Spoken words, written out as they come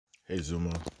Hey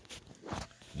Zulma.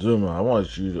 Zulma, I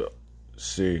want you to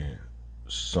see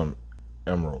some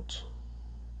emeralds,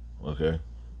 okay?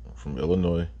 From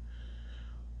Illinois.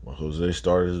 When Jose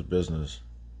started his business,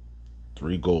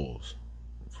 3 goals.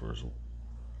 For his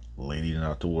lady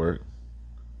not to work,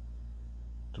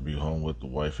 to be home with the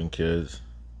wife and kids,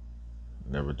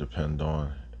 never depend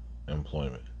on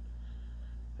employment.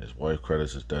 His wife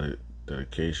credits his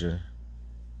dedication,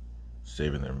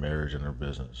 saving their marriage and their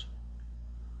business,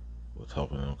 with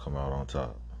helping them come out on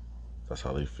top. That's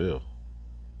how they feel.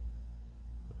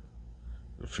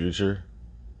 The future,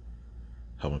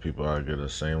 helping people out of get the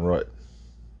same rut.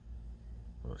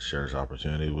 Shares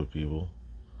opportunity with people.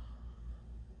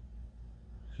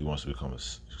 He wants to become a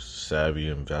savvy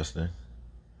investing,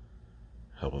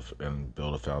 help and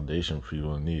build a foundation for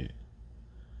people in need.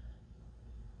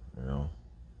 You know,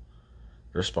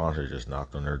 their sponsor just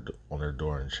knocked on their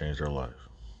door and changed their life.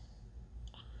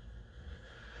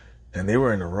 And they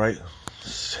were in the right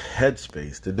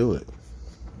headspace to do it.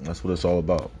 That's what it's all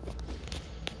about.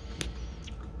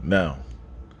 Now,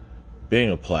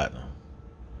 being a platinum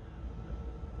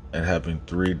and having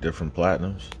 3 different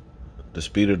platinums, the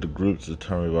speed of the group is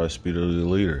determined by the speed of the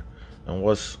leader. And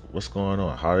what's going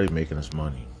on? How are they making this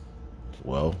money?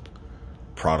 Well,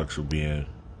 products are being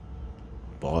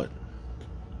bought.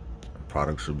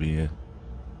 Products are being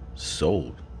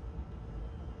sold.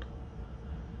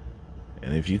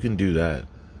 And if you can do that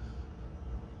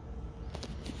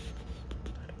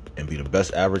and be the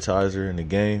best advertiser in the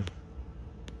game,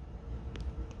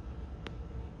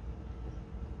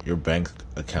 your bank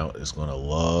account is going to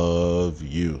love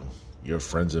you. Your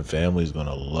friends and family is going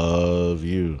to love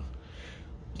you.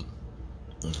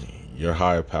 Your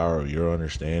higher power, your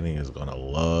understanding is going to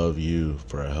love you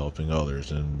for helping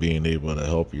others and being able to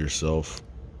help yourself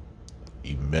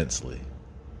immensely.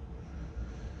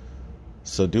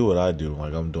 So do what I do,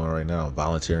 like I'm doing right now,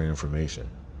 volunteering information.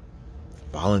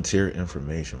 Volunteer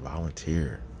information,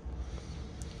 volunteer.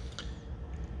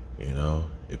 You know,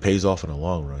 it pays off in the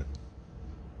long run.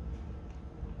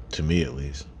 To me, at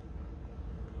least.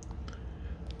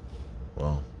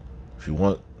 Well, if you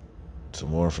want some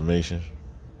more information,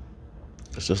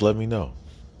 just let me know.